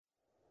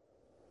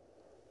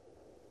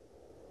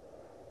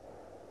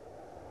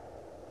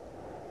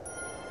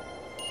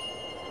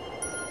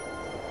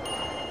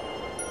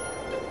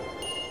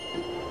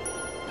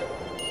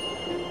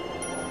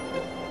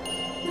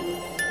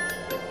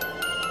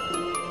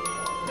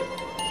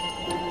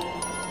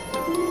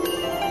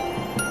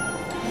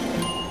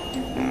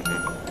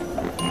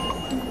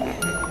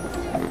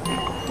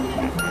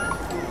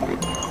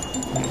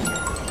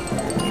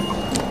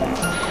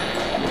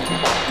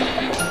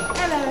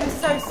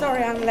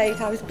late.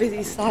 I was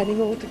busy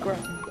signing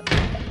autographs.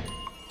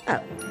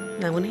 Oh,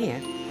 no one here.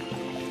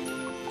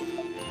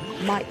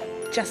 Might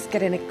just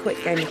get in a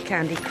quick game of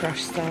Candy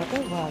Crush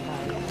Saga while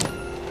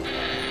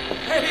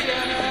Hey,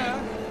 Anna!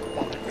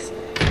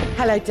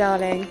 Hello,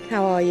 darling.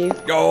 How are you?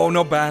 Oh,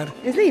 not bad.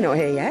 Is Lee not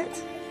here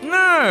yet?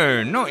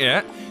 No, not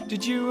yet.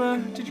 Did you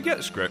get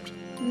the script?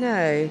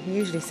 No, he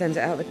usually sends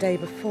it out the day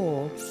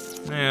before.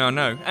 Yeah, I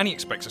know. And he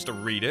expects us to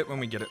read it when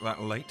we get it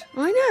that late.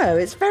 I know,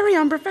 it's very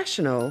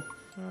unprofessional.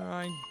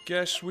 I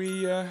guess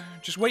we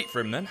just wait for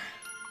him then.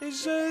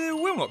 Is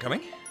Will not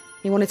coming?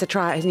 He wanted to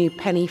try out his new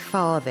penny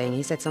farthing.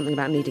 He said something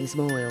about needing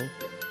some oil.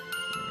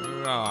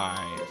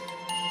 Right.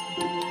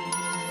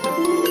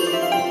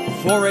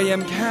 4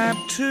 a.m. cab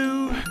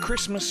to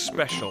Christmas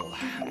special.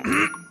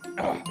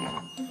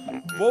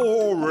 4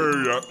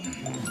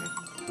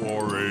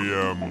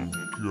 a.m.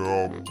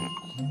 job.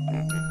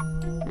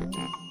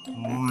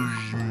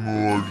 Christmas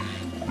special.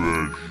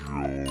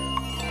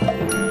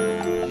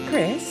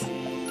 Chris,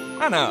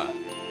 Anna!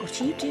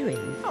 what are you doing?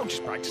 Oh,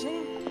 just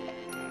practicing.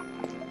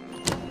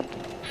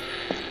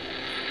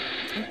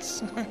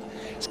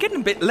 It's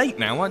getting a bit late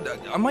now.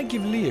 I might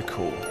give Lee a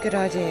call. Good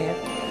idea.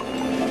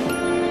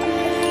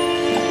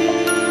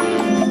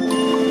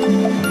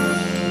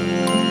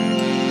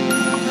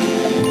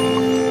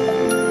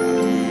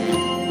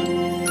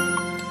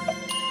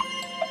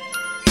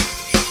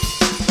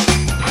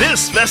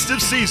 This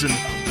festive season,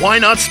 why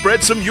not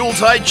spread some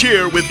Yuletide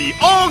cheer with the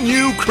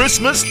all-new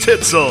Christmas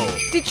Titzel?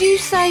 Did you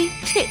say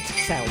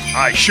Titzel?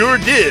 I sure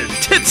did.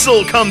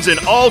 Titzel comes in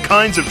all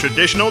kinds of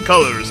traditional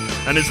colors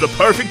and is the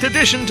perfect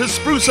addition to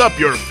spruce up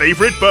your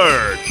favorite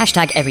bird.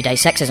 Hashtag everyday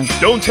sexism.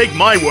 Don't take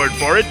my word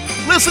for it.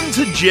 Listen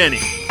to Jenny.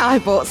 I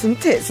bought some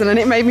Titzel and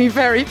it made me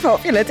very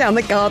popular down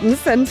the garden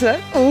centre.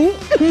 Oh.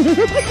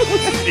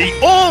 The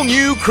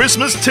all-new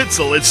Christmas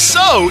Titzel is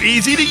so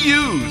easy to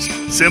use.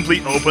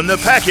 Simply open the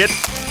packet,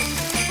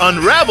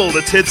 unravel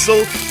the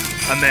Titzel,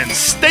 and then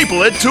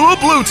staple it to a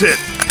blue tit.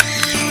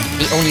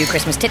 The all-new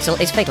Christmas Titzel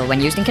is fatal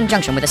when used in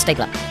conjunction with a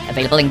stapler.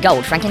 Available in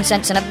gold,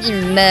 frankincense, and a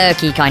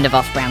murky kind of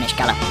off-brownish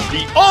colour.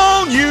 The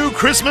all-new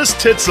Christmas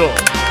Titzel.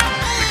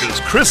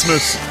 Because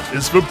Christmas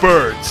is for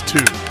birds,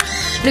 too.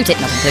 Blue tit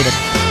not included.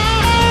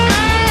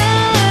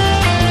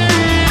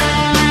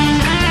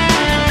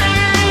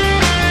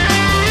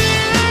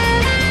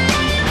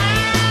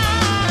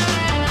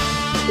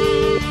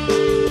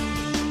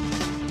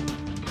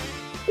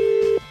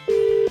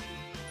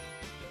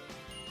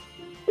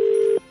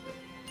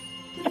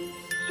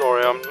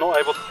 Sorry, I'm not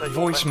able to take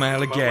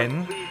Voicemail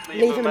again.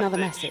 Leave him another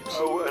message.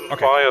 Oh, and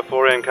Okay. buy a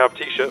 4am cab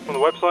t-shirt from the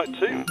website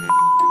too.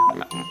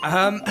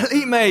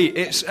 Lee, mate,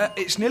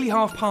 it's nearly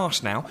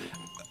 5:30 now.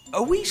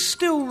 Are we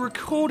still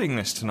recording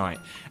this tonight?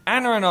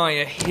 Anna and I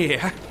are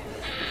here.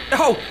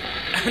 Oh,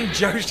 and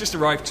Joe's just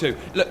arrived too.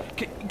 Look,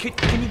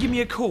 can you give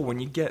me a call when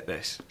you get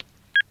this?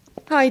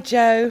 Hi,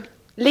 Joe.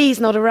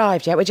 Lee's not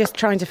arrived yet. We're just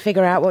trying to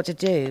figure out what to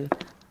do.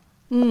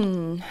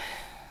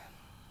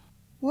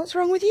 What's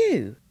wrong with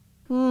you?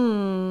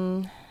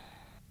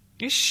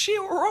 Is she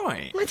all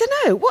right? I don't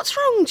know. What's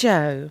wrong,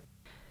 Joe?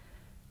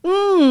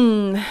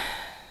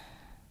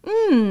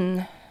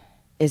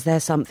 Is there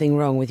something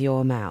wrong with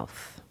your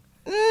mouth?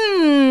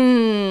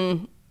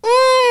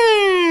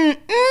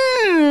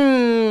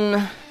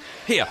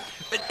 Here,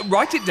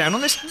 write it down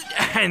on this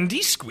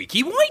handy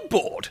squeaky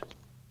whiteboard.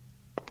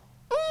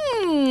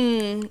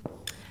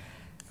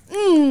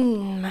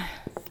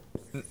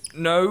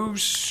 No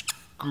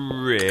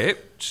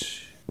script.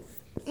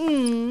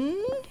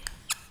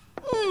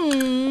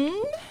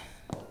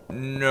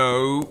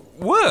 No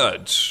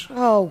words.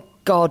 Oh,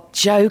 God,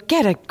 Joe,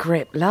 get a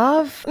grip,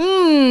 love.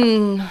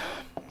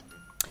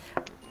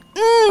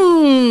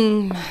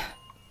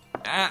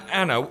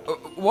 Anna,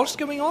 what's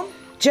going on?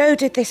 Joe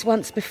did this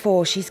once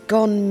before. She's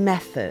gone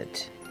method.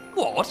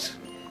 What?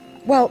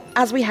 Well,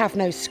 as we have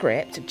no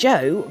script,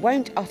 Joe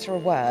won't utter a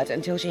word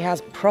until she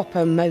has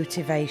proper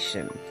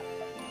motivation.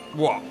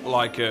 What,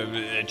 like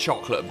a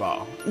chocolate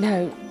bar?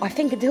 No, I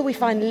think until we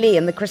find Lee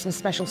and the Christmas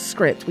special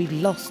script, we've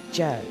lost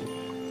Joe.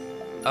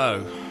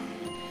 Oh.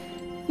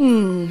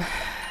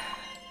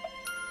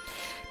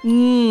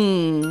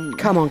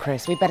 Come on,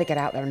 Chris, we better get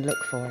out there and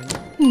look for him.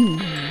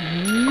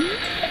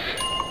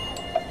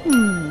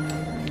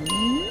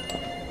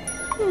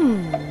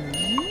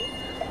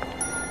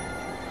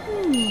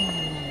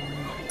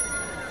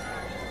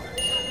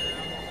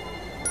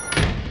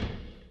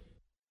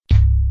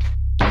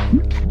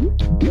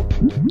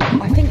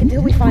 I think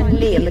until we find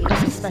Lee and the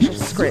Christmas special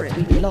script,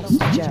 we've lost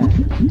Joe.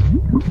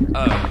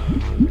 Oh.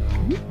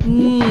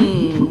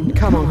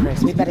 Come on,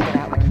 Chris, we better get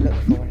out there and look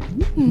for him.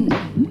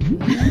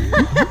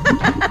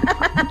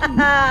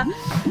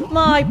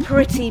 My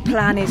pretty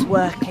plan is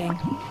working.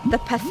 The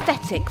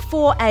pathetic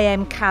 4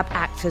 a.m. cab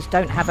actors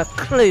don't have a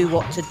clue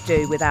what to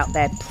do without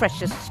their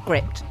precious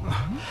script.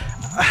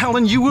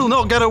 Helen, you will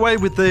not get away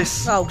with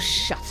this. Oh,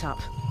 shut up.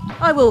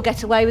 I will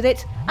get away with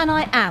it, and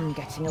I am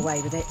getting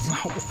away with it.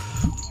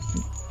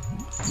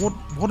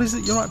 What is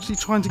it you're actually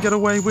trying to get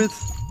away with?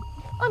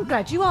 I'm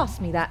glad you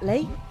asked me that,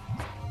 Lee.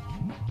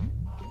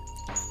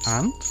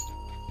 And?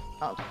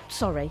 Oh,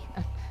 sorry.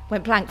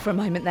 Went blank for a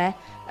moment there.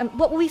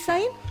 What were we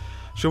saying?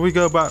 Shall we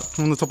go back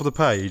from the top of the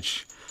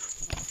page?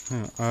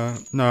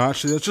 No,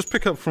 actually, let's just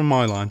pick up from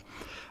my line.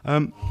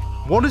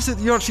 What is it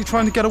you're actually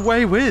trying to get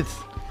away with?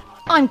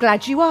 I'm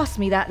glad you asked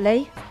me that,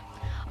 Lee.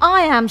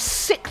 I am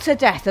sick to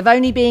death of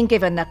only being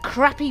given the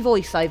crappy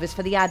voiceovers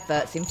for the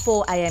adverts in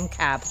 4am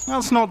Cab.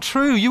 That's not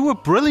true. You were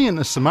brilliant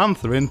as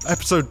Samantha in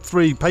episode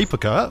 3 Paper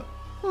Cut.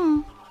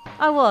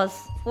 I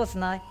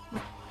wasn't I?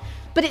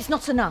 But it's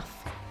not enough.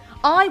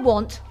 I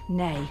want,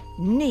 nay,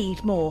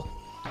 need more.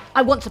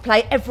 I want to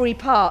play every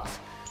part.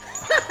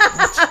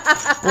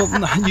 Well,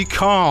 no, you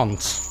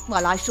can't.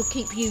 Well, I shall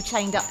keep you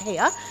chained up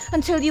here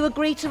until you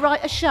agree to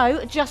write a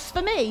show just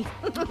for me.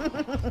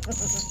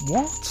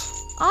 What?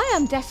 I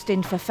am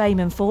destined for fame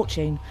and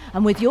fortune,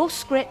 and with your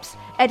scripts,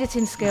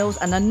 editing skills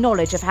and the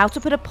knowledge of how to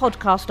put a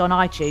podcast on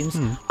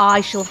iTunes, I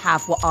shall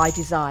have what I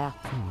desire.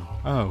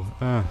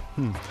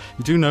 You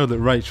do know that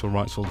Rachel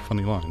writes all the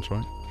funny lines,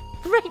 right?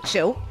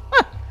 Rachel?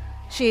 Huh.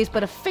 She is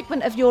but a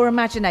figment of your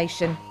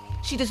imagination.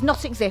 She does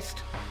not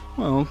exist.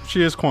 Well,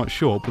 she is quite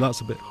short, but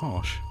that's a bit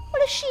harsh.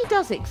 Well, if she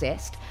does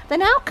exist,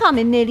 then how come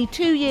in nearly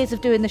 2 years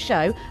of doing the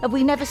show have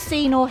we never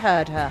seen or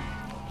heard her?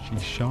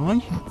 She's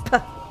shy?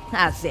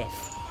 As if.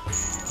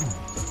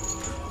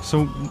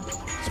 So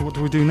what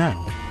do we do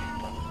now?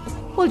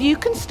 Well, you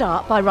can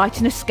start by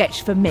writing a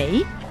sketch for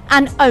me,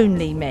 and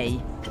only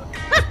me.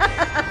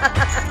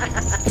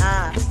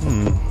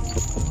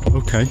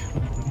 Okay.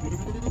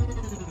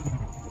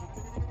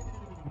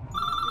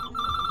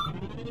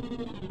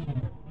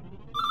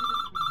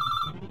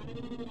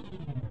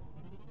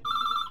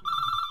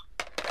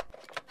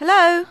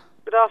 Hello?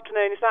 Good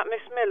afternoon, is that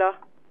Miss Miller?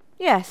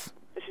 Yes.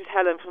 This is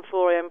Helen from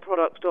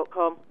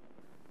 4amproducts.com.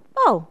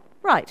 Oh,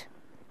 right.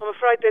 I'm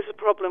afraid there's a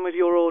problem with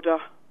your order.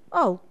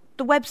 Oh,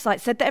 the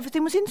website said that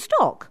everything was in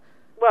stock.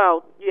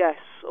 Well, yes,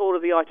 all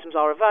of the items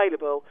are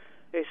available.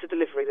 It's the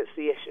delivery that's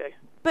the issue.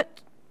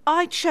 But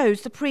I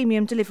chose the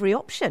premium delivery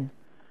option.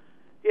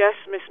 Yes,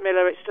 Miss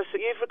Miller, it's just that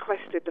you've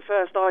requested the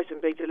first item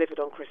be delivered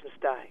on Christmas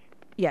Day.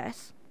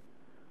 Yes.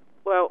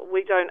 Well,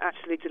 we don't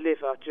actually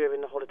deliver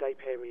during the holiday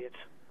period.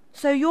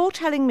 So you're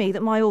telling me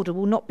that my order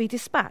will not be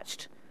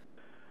dispatched?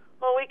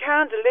 Well, we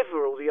can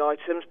deliver all the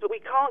items, but we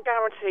can't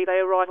guarantee they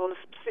arrive on the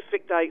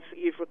specific dates that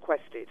you've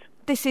requested.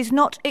 This is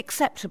not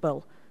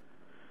acceptable.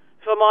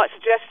 If I might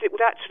suggest, it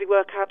would actually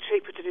work out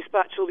cheaper to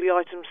dispatch all the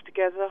items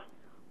together.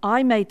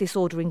 I made this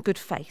order in good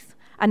faith,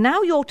 and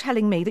now you're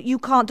telling me that you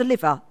can't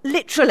deliver,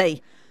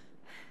 literally.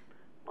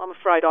 I'm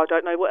afraid I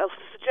don't know what else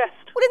to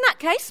suggest. Well, in that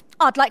case,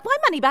 I'd like my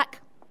money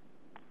back.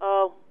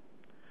 Oh,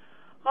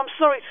 I'm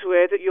sorry to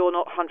hear that you're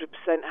not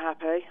 100%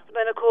 happy. But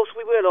then, of course,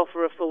 we will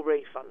offer a full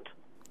refund.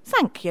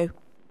 Thank you.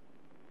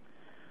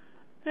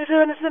 Is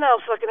there anything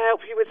else I can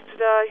help you with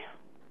today?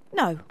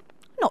 No,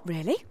 not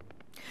really.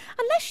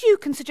 Unless you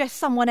can suggest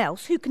someone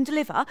else who can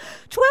deliver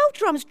 12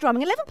 drums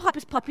drumming, 11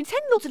 pipers piping, 10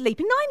 lords a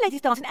leaping, 9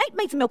 ladies dancing, 8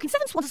 maids a milking,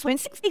 7 swans a swimming,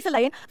 6 geese a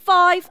laying,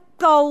 5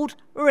 gold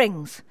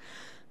rings.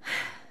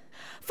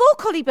 4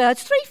 collie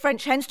birds, 3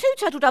 French hens, 2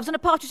 turtle doves and a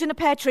partridge in a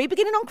pear tree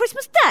beginning on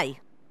Christmas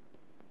Day.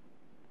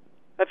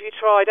 Have you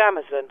tried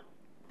Amazon?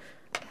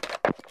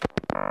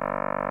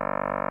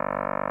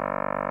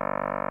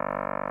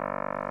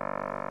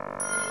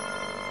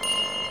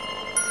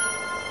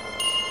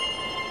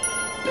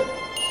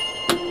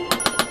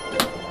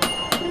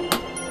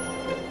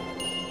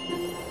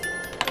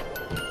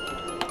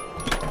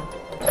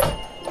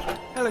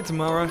 Hello,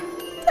 Tamara.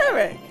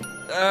 Derek?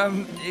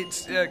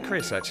 It's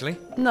Chris, actually.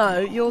 No,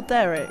 you're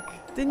Derek.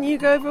 Didn't you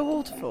go over a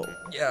waterfall?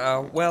 Yeah,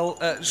 well,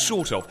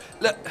 sort of.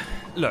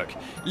 Look,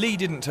 Lee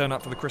didn't turn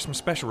up for the Christmas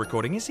special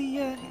recording. Is he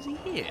here?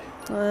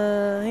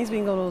 He's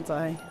been gone all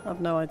day.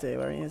 I've no idea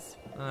where he is.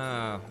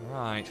 Ah,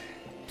 right.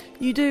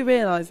 You do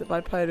realise that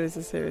bipolar is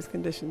a serious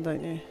condition,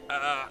 don't you?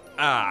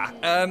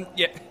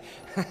 Yeah.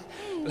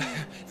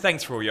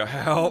 Thanks for all your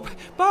help.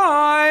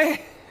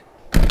 Bye!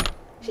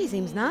 She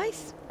seems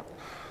nice.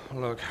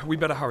 Look, we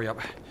better hurry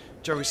up.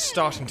 Jo is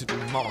starting to do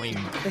mime.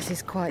 This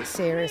is quite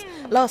serious.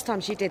 Last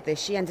time she did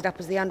this, she ended up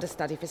as the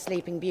understudy for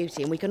Sleeping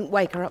Beauty, and we couldn't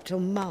wake her up till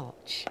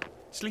March.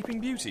 Sleeping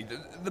Beauty?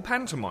 The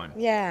pantomime?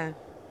 Yeah.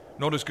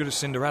 Not as good as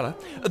Cinderella.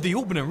 At the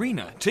Auburn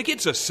Arena,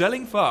 tickets are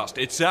selling fast.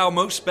 It's our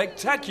most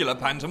spectacular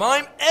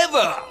pantomime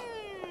ever!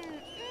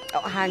 Oh,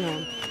 hang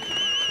on.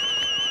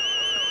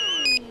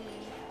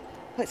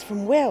 Oh, it's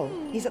from Will.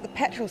 He's at the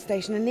petrol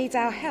station and needs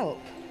our help.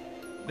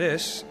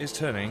 This is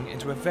turning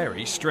into a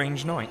very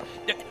strange night.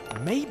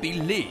 Maybe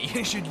Lee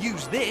should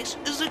use this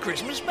as a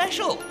Christmas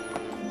special.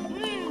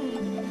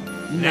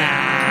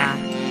 Nah.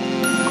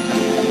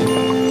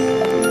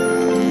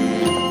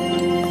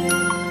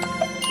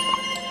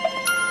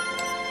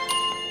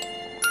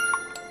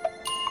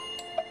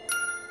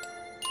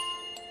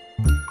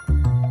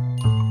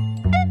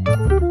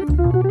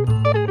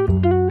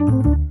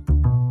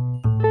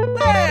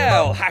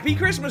 Well, happy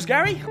Christmas,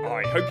 Gary.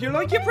 I hope you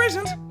like your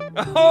present.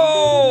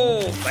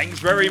 Oh, thanks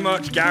very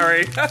much,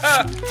 Gary.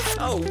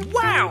 Oh,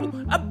 wow,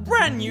 a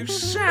brand new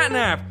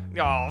sat-nav.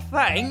 Oh,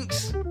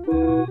 thanks.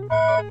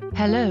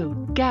 Hello,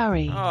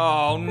 Gary.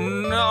 Oh,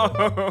 no.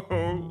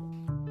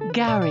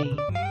 Gary,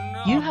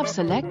 you have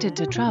selected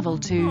to travel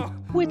to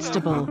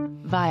Whitstable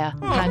via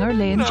Hanger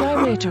Lane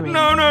Gyratory.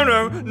 No.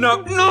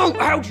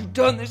 How'd you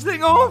turn this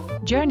thing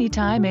off? Journey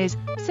time is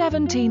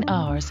 17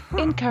 hours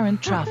in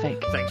current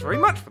traffic. Thanks very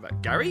much for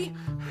that, Gary.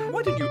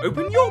 Why didn't you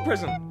open your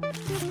present?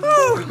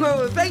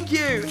 Oh, thank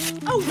you.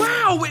 Oh,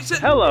 wow, it's a...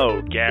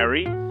 Hello,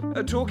 Gary.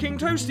 A talking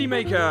toasty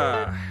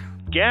maker.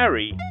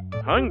 Gary,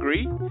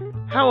 hungry?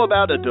 How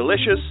about a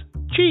delicious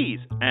cheese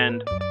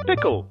and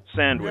pickle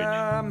sandwich?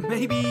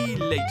 Maybe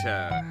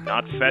later.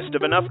 Not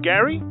festive enough,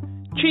 Gary?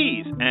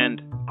 Cheese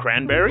and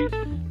cranberries?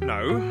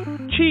 No.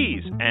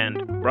 Cheese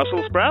and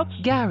Brussels sprouts?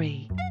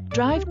 Gary,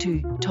 drive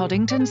to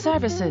Toddington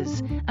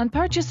Services and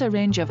purchase a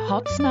range of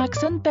hot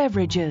snacks and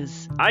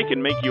beverages. I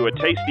can make you a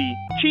tasty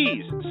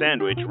cheese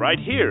sandwich right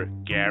here,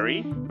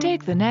 Gary.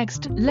 Take the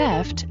next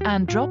left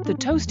and drop the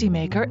toasty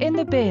maker in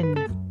the bin.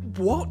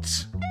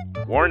 What?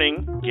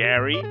 Warning,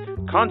 Gary.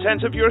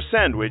 Contents of your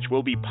sandwich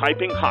will be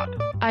piping hot.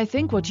 I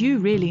think what you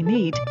really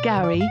need,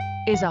 Gary,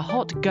 is a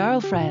hot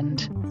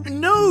girlfriend.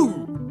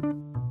 No!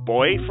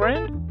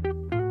 Boyfriend?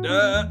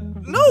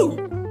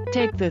 No!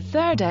 Take the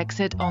third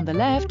exit on the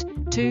left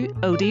to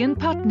Odeon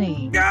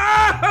Putney.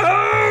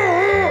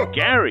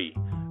 Gary,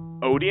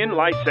 Odeon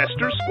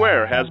Leicester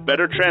Square has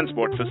better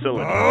transport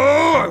facilities.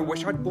 Oh, I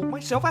wish I'd bought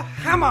myself a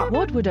hammer.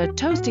 What would a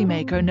toasty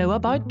maker know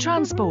about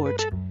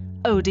transport?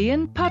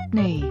 Odeon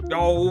Putney.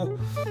 Oh,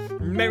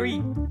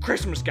 Merry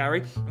Christmas,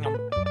 Gary.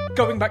 I'm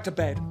going back to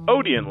bed.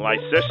 Odeon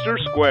Leicester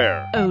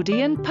Square.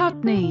 Odeon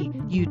Putney,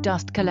 you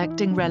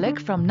dust-collecting relic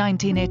from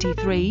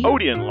 1983.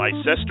 Odeon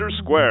Leicester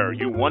Square,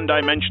 you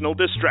one-dimensional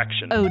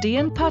distraction.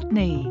 Odeon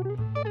Putney,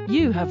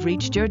 you have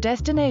reached your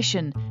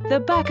destination, the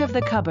back of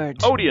the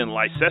cupboard. Odeon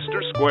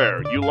Leicester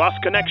Square, you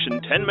lost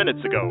connection 10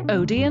 minutes ago.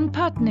 Odeon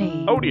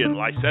Putney. Odeon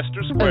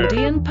Leicester Square.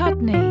 Odeon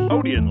Putney.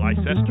 Odeon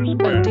Leicester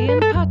Square. Odeon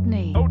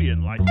Putney.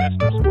 Odeon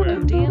Leicester Square.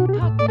 Odeon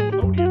Putney.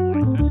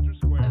 Odeon Leicester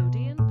Square.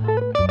 Odeon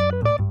Putney.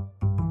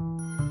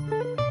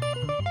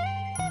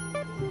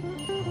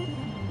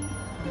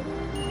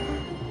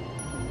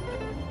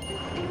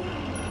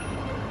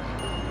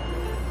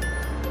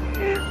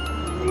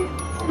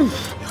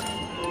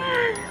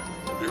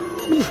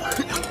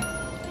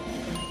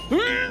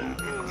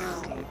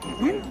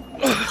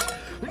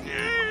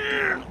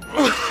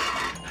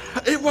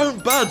 It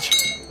won't budge.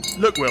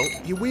 Look, Will,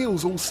 your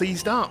wheel's all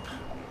seized up.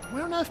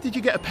 Where on earth did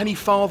you get a penny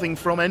farthing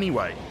from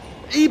anyway?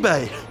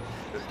 eBay.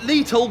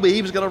 Lee told me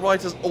he was going to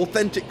write us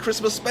authentic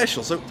Christmas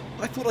special, so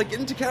I thought I'd get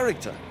into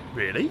character.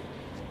 Really?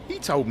 He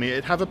told me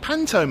it'd have a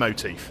panto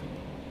motif.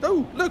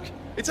 Oh, look,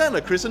 it's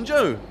Anna, Chris and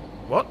Joe.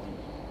 What?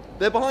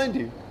 They're behind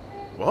you.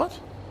 What?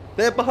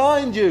 They're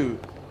behind you.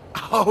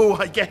 Oh,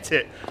 I get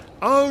it.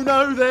 Oh,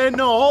 no, they're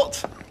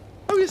not.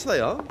 Oh, yes, they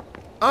are.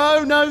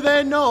 Oh, no,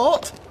 they're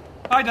not.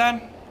 Hi,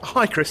 Dan.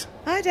 Hi, Chris.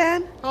 Hi,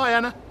 Dan. Hi,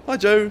 Anna. Hi,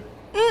 Joe.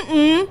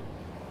 Mm-mm.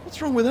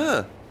 What's wrong with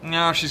her?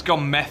 No, she's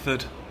gone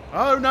method.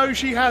 Oh, no,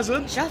 she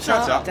hasn't. Shut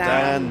up,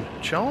 Dan.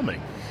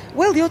 Charming.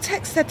 Will, your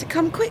text said to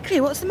come quickly.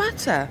 What's the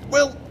matter?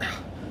 Well,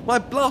 my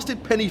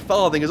blasted penny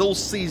farthing is all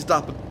seized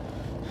up,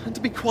 and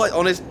to be quite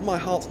honest, my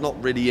heart's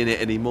not really in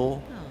it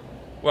anymore.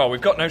 Well,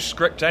 we've got no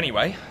script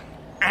anyway.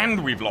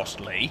 And we've lost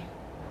Lee.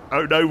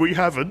 Oh, no, we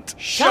haven't.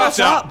 Shut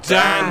up,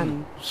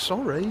 Dan.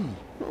 Sorry.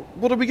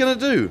 What are we going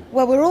to do?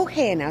 Well, we're all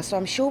here now, so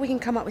I'm sure we can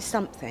come up with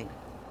something.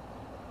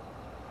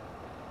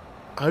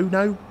 Oh,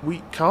 no,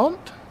 we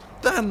can't?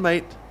 Dan,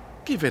 mate,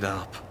 give it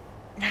up.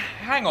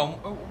 Hang on,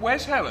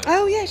 where's Helen?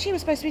 Oh, yeah, she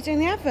was supposed to be doing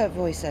the advert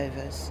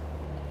voiceovers.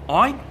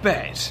 I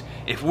bet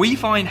if we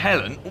find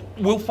Helen,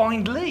 we'll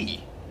find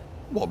Lee.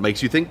 What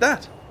makes you think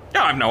that?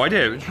 I have no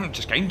idea. It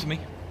just came to me.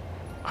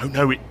 Oh,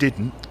 no, it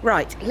didn't.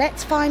 Right,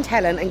 let's find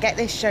Helen and get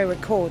this show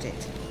recorded.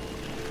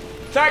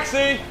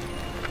 Taxi!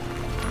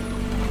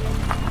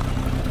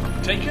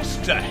 Take us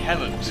to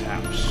Helen's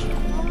house.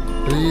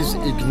 Please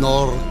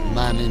ignore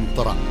man in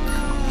truck.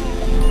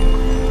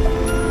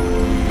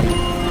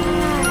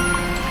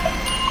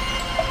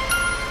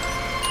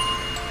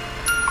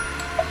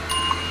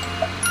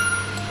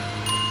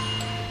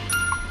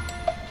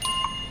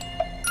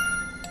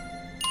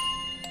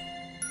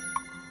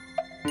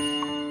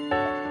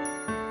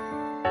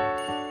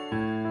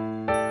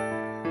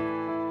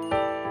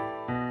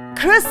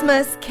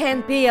 Christmas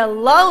can be a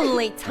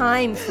lonely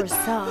time for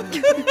some.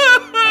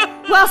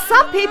 While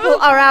some people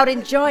are out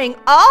enjoying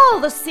all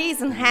the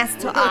season has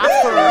to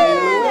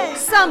offer,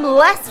 some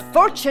less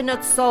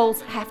fortunate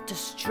souls have to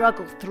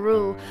struggle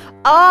through,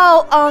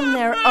 all on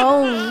their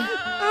own.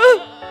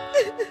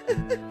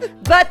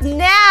 But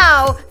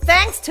now,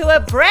 thanks to a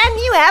brand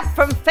new app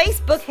from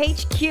Facebook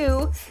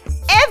HQ,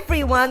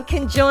 everyone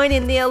can join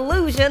in the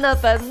illusion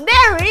of a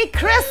Merry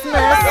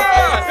Christmas.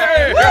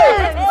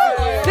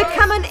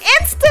 Become an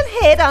instant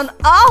hit on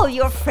all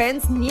your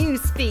friends'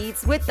 news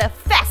feeds with the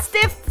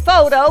Festive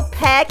Photo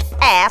Pack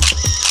app.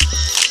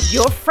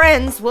 Your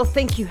friends will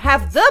think you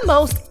have the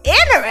most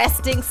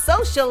interesting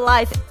social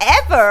life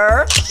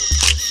ever.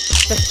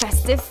 The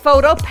Festive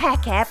Photo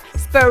Pack app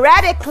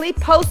sporadically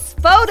posts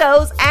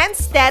photos and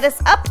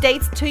status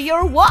updates to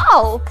your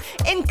wall,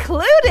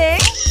 including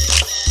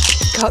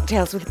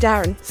Cocktails with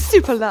Darren,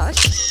 super lush.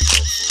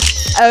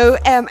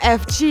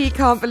 OMFG,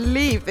 can't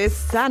believe this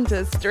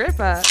Santa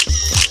stripper.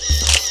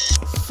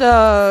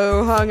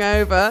 So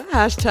hungover,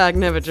 hashtag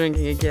never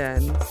drinking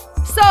again.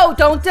 So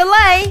don't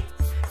delay.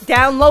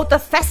 Download the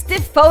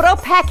Festive Photo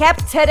Pack app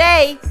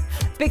today,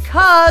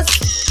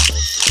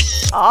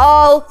 because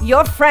all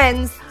your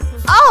friends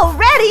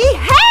already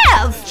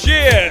have.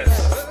 Cheers!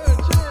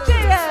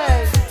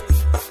 Cheers!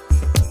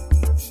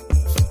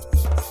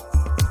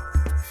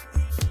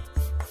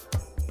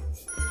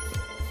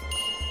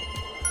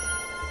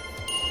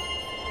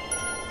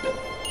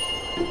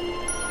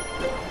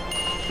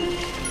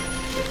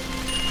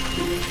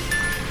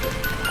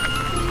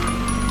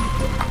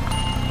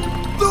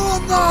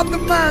 The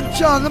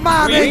mansion, the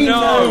man We in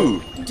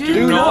know.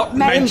 Do not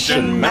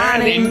mention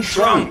man in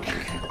trunk.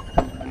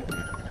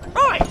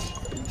 Right.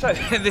 So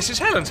this is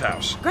Helen's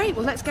house. Great,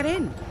 well, let's get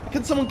in.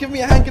 Can someone give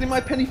me a hand getting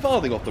my penny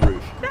farthing off the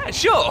roof? Yeah,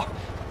 sure.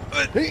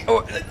 Oh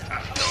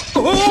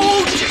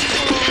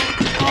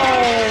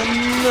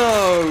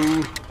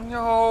no!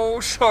 Oh,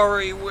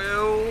 sorry,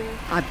 Will.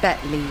 I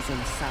bet Lee's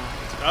inside.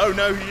 Oh,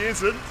 no, he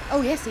isn't.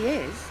 Oh, yes, he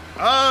is.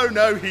 Oh,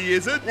 no, he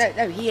isn't.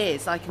 No, he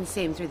is. I can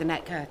see him through the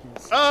net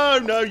curtains. Oh,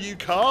 no, you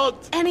can't.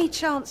 Any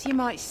chance you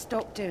might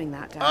stop doing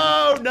that, Darren?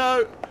 Oh,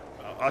 no.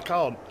 I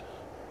can't.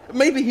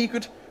 Maybe he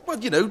could, well,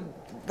 you know,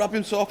 rub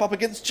himself up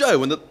against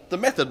Joe, and the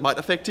method might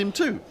affect him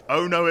too.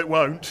 Oh, no, it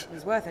won't. It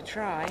was worth a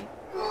try.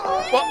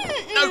 What?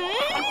 No.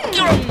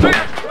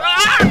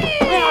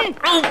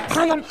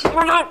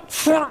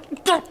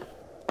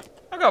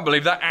 I can't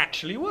believe that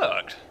actually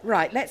worked.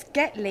 Right, let's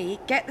get Lee,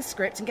 get the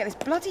script, and get this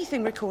bloody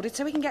thing recorded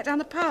so we can get down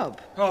the pub.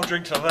 I'll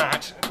drink to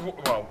that.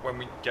 Well, when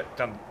we get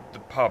down the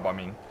pub, I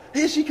mean.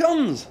 Here she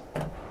comes.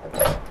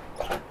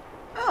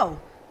 Oh,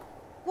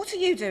 what are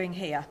you doing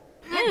here?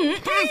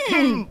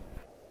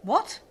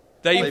 What?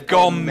 They've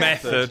gone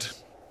method.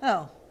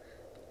 Oh.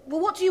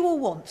 Well, what do you all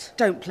want?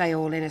 Don't play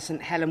all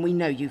innocent, Helen. We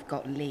know you've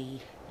got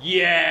Lee.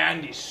 Yeah,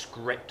 and his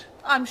script.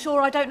 I'm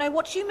sure I don't know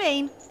what you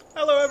mean.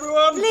 Hello,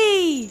 everyone.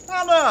 Lee!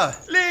 Anna.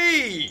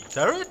 Lee!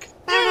 Derek?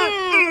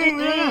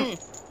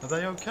 Are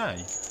they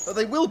okay?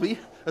 They will be,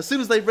 as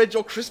soon as they've read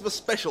your Christmas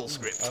special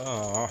script.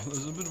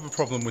 There's a bit of a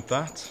problem with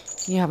that.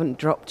 You haven't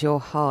dropped your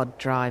hard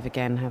drive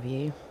again, have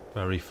you?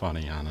 Very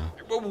funny, Anna.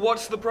 Well,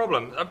 what's the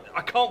problem?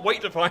 I can't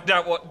wait to find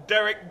out what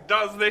Derek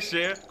does this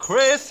year.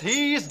 Chris,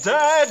 he's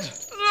dead!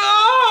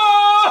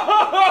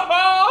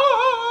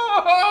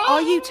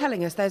 Are you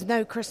telling us there's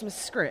no Christmas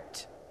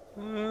script?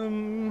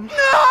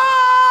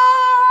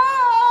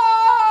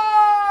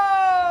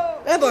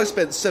 And I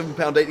spent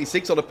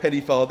 £7.86 on a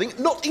penny farthing,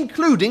 not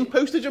including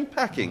postage and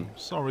packing.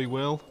 Sorry,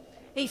 Will.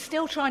 He's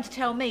still trying to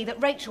tell me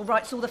that Rachel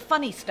writes all the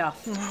funny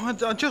stuff.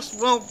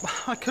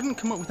 I couldn't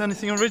come up with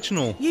anything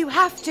original. You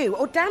have to,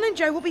 or Dan and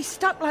Joe will be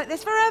stuck like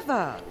this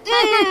forever.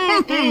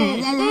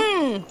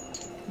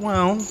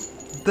 Well,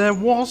 there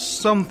was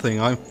something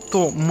I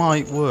thought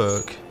might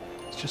work.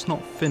 It's just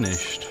not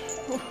finished.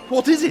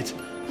 What is it?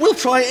 We'll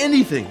try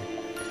anything.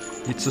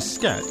 It's a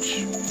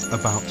sketch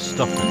about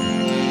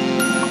stuffing.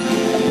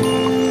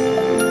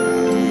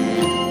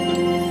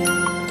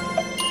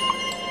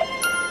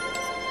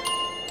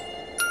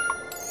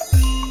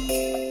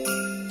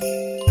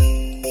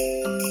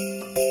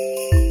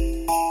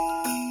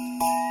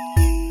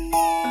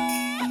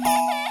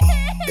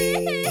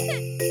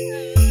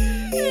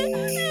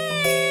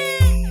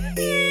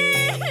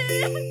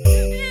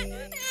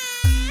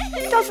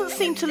 Doesn't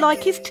seem to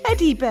like his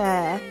teddy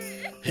bear.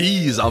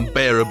 He's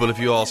unbearable if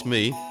you ask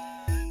me.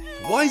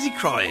 Why is he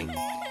crying?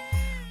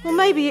 Well,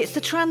 maybe it's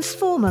the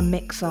Transformer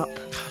mix-up.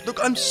 Look,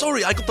 I'm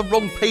sorry, I got the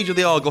wrong page of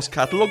the Argos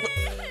catalogue, but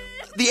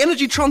the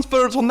energy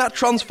transference on that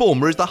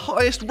Transformer is the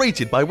highest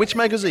rated by which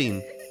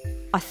magazine?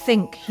 I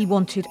think he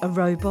wanted a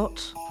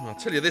robot. I'll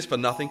tell you this for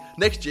nothing.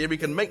 Next year he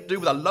can make do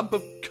with a lump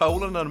of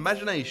coal and an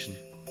imagination.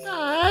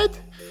 Dad,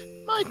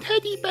 my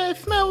teddy bear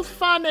smells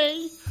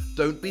funny.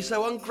 Don't be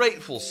so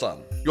ungrateful,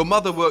 son. Your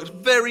mother worked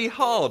very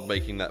hard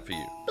making that for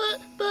you.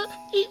 But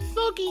it's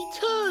soggy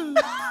too.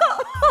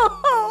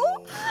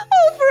 Oh,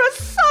 for a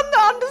son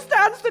that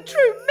understands the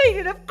true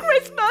meaning of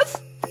Christmas.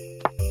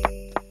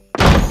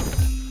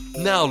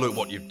 Now look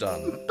what you've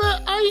done.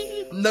 But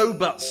I... No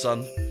buts,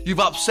 son. You've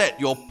upset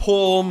your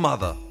poor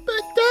mother.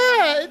 But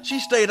Dad... She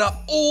stayed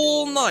up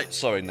all night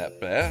sewing that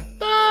bear.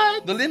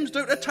 Dad... The limbs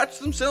don't attach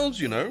themselves,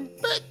 you know.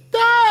 But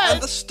Dad...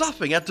 And the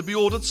stuffing had to be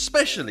ordered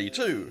specially,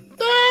 too.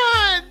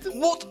 Dad...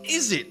 What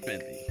is it,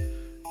 Billy?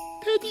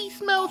 Teddy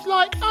smells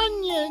like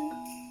onion.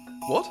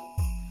 What?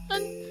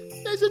 And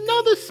there's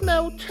another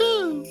smell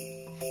too.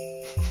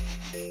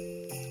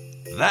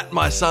 That,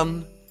 my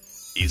son,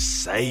 is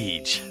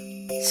sage.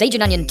 Sage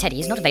and onion teddy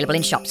is not available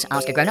in shops.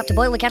 Ask a grown-up to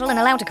boil the kettle and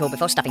allow to cool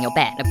before stuffing your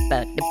bear.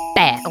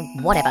 Bear. Oh,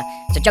 whatever.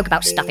 It's a joke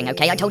about stuffing,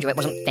 okay? I told you it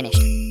wasn't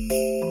finished.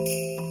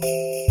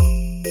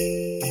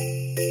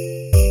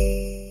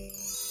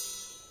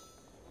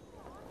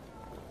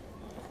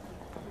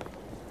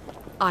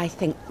 I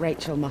think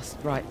Rachel must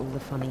write all the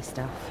funny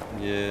stuff.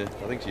 Yeah,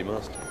 I think she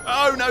must.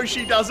 Oh, no,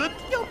 she doesn't.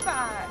 You're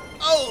back.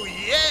 Oh,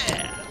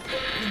 yeah.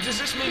 Does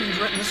this mean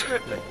you've written the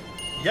script then?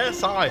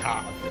 Yes, I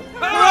have.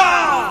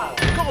 Hurrah!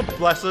 God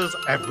bless us,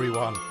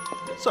 everyone.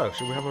 So,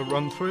 shall we have a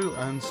run through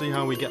and see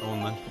how we get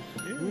on then?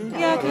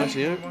 Yeah, okay. Nice,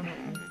 yeah.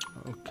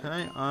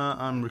 Okay,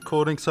 I'm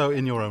recording, so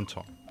in your own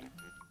time.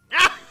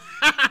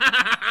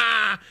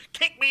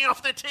 Kick me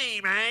off the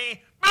team, eh?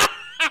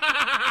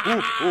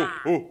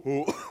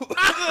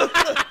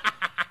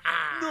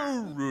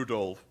 No,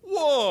 Rudolph.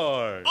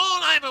 Why?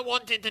 All I ever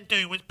wanted to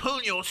do was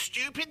pull your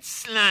stupid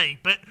sleigh,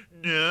 but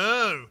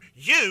no,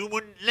 you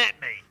wouldn't let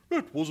me.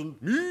 That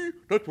wasn't me.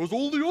 That was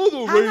all the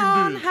other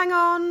reindeer. Hang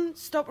on.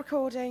 Stop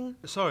recording.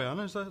 Sorry,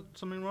 Anna, is there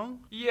something wrong?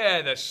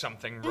 Yeah, there's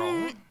something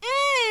wrong.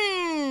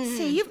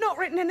 See, you've not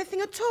written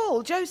anything at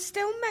all. Joe's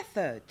still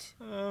method.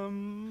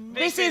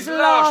 This is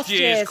last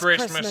year's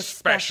Christmas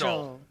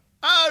special.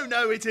 Oh,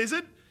 no, it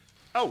isn't.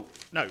 Oh,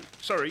 no,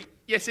 sorry.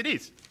 Yes, it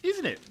is,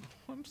 isn't it?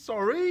 I'm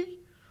sorry.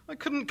 I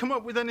couldn't come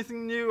up with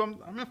anything new.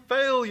 I'm a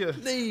failure.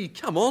 Lee,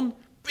 come on.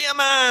 Be a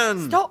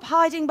man. Stop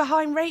hiding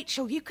behind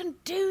Rachel. You can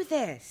do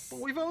this.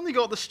 But we've only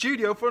got the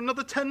studio for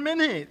another 10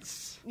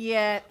 minutes.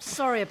 Yeah,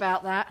 sorry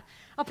about that.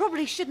 I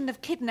probably shouldn't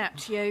have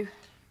kidnapped you.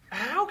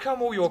 How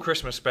come all your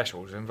Christmas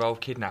specials involve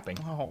kidnapping?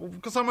 Oh,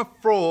 because I'm a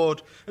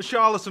fraud, a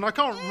charlatan. I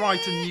can't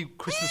write a new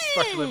Christmas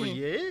special every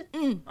year.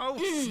 Oh,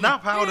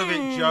 snap out of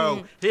it,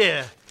 Joe.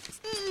 Here.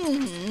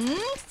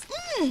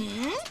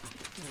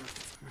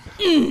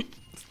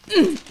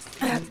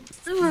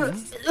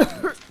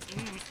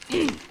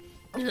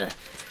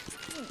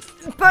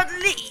 But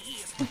Lee,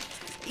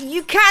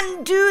 you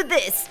can't do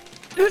this.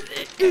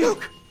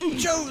 Look,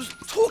 Joe's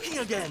talking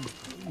again.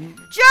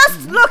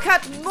 Just look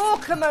at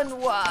Morecambe and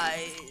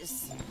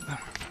Wise.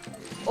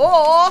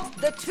 Or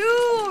the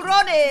two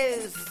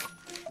Ronnies.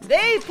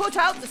 They put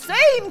out the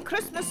same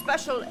Christmas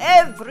special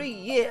every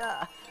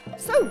year.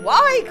 So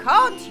why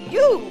can't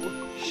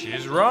you?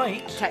 She's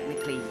right.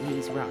 Technically,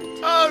 he's right.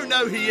 Oh,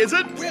 no, he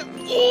isn't. We're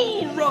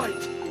all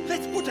right.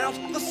 Let's put out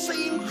the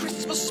same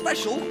Christmas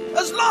special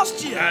as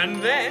last year.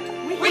 And then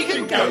we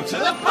can go to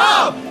the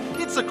pub.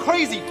 It's a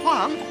crazy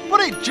plan,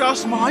 but it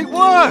just might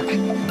work.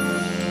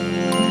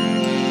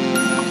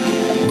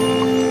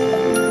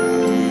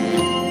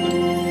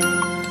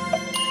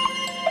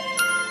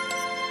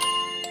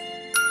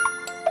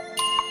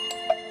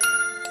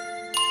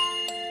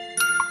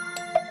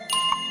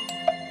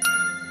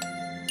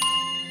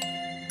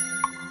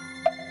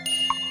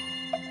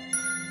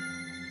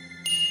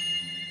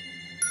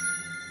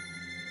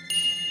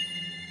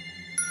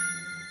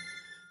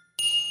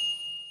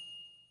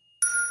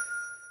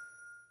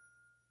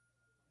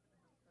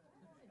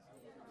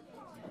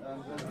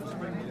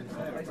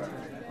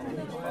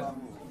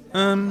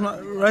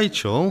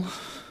 Rachel?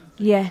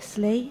 Yes,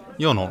 Lee?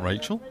 You're not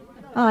Rachel.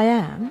 I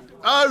am.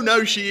 Oh,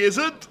 no, she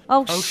isn't.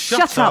 Oh,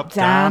 shut up,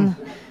 Dan.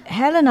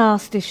 Helen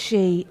asked if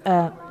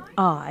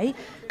I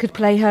could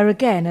play her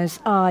again as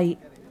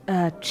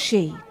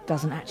she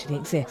doesn't actually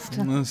exist.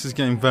 This is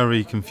getting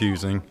very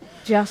confusing.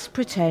 Just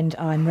pretend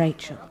I'm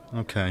Rachel.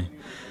 Okay.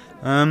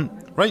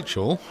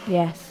 Rachel?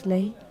 Yes,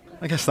 Lee?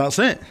 I guess that's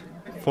it.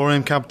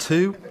 4am Cab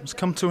 2 has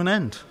come to an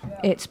end.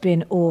 It's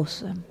been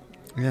awesome.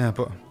 Yeah,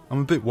 but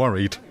I'm a bit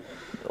worried.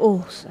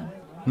 Awesome.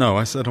 No,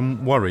 I said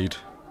I'm worried.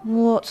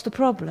 What's the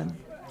problem?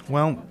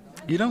 Well,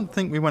 you don't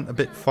think we went a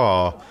bit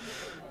far?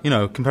 You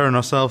know, comparing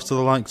ourselves to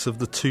the likes of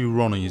the two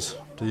Ronnies,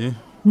 do you?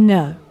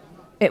 No.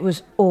 It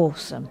was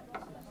awesome.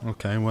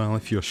 Okay, well,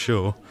 if you're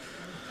sure.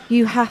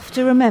 You have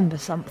to remember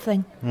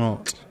something.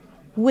 What?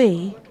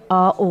 We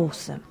are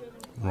awesome.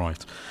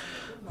 Right.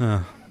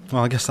 Well,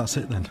 I guess that's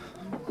it then.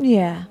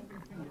 Yeah.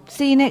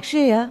 See you next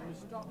year.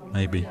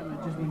 Maybe.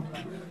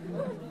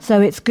 So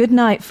it's good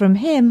night from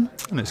him.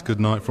 And it's good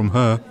night from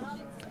her.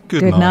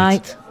 Good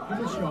night.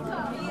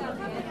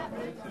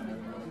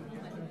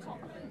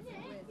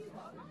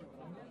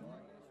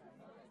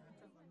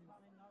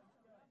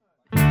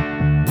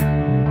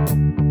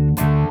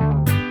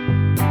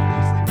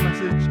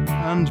 Message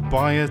and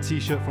buy a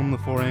t-shirt from the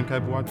 4am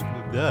Cab Wipes.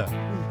 There.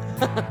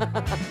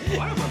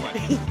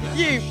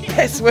 You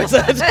piss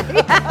wizard.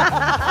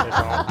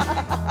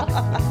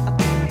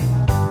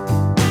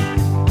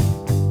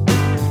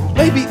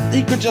 Maybe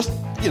he could just,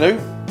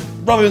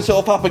 rub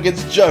himself up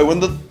against Joe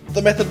and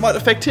the method might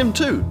affect him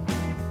too.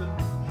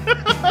 I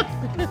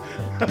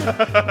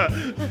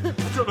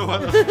don't know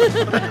what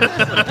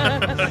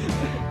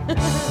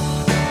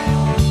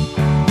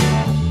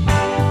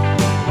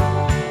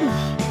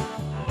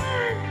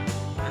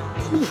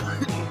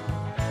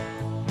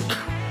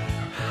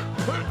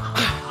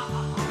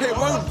It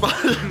won't, but...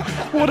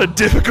 What a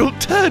difficult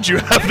turd you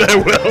have there,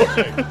 Will.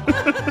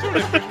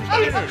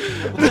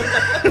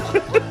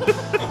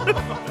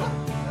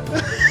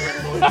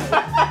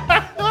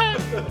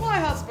 My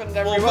husband,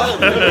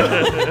 everyone.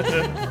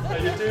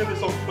 You're doing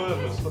this on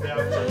purpose for the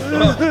outro.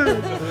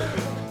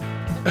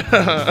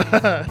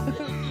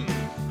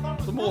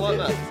 Some more like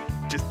that.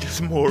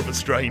 Just more of a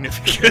strain if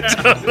you could.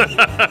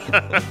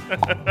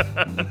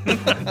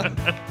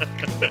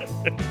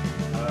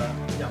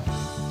 Yeah.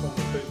 From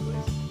the food,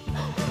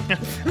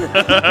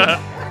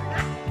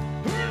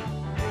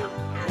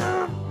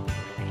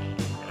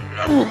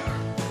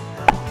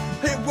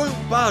 It won't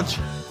budge.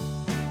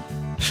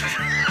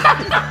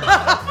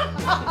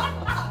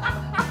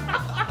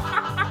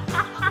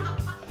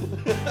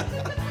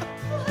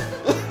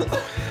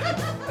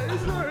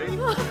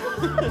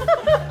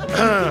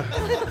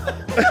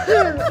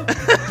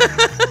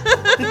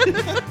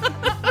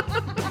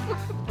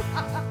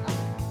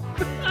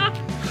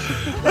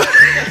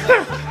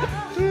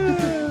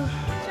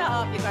 Shut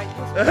up, you great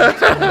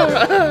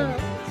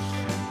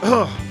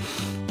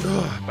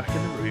Back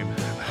in the room.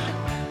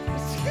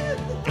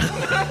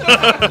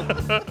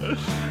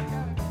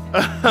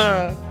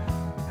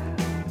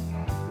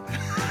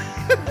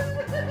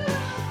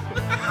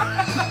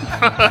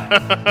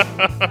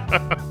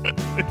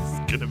 It's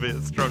gonna be a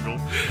struggle.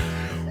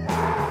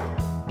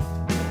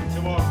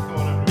 Come on,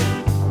 everyone.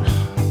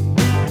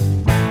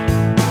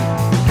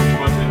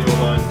 Imagine your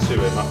line to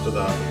him after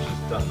that. It's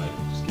just done, mate.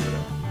 Just give it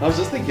up. I was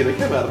just thinking, it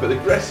came out a bit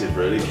aggressive,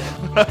 really.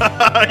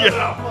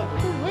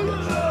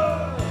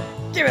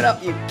 Give it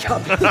up, you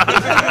cunt.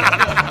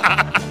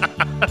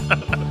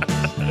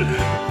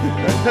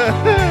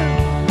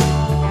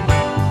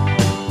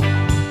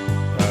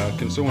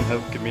 Can someone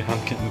give me a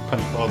hand getting the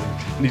penny farthing?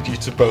 I need you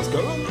to both go.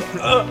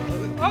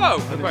 Oh,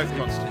 we're both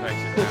constipated.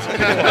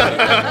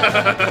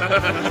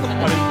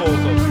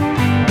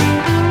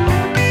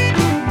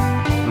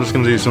 I'm just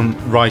going to do some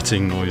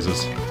writing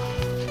noises.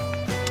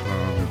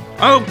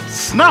 Oh,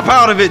 snap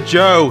out of it,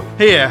 Joe!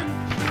 Here.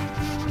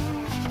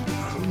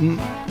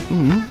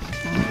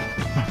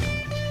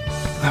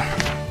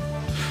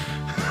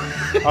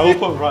 I will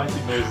put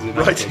writing noises in.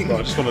 Writing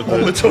I just want to do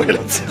on the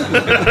toilet.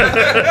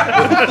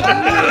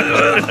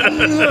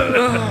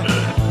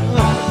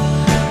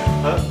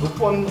 With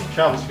one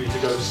chance for you to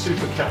go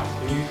super camp,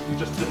 and you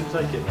just didn't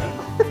take it then.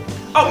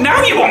 Oh,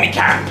 now you want me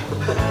camp?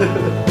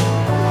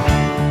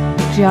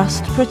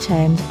 Just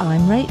pretend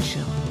I'm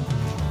Rachel.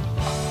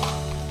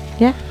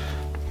 Yeah?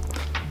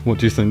 What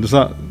do you think? Does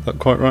that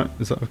quite right?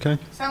 Is that okay?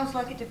 Sounds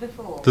like it did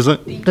before. Does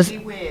it? Deeply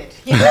weird.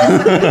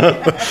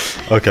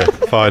 Okay,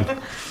 fine.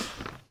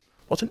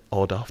 What an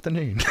odd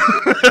afternoon.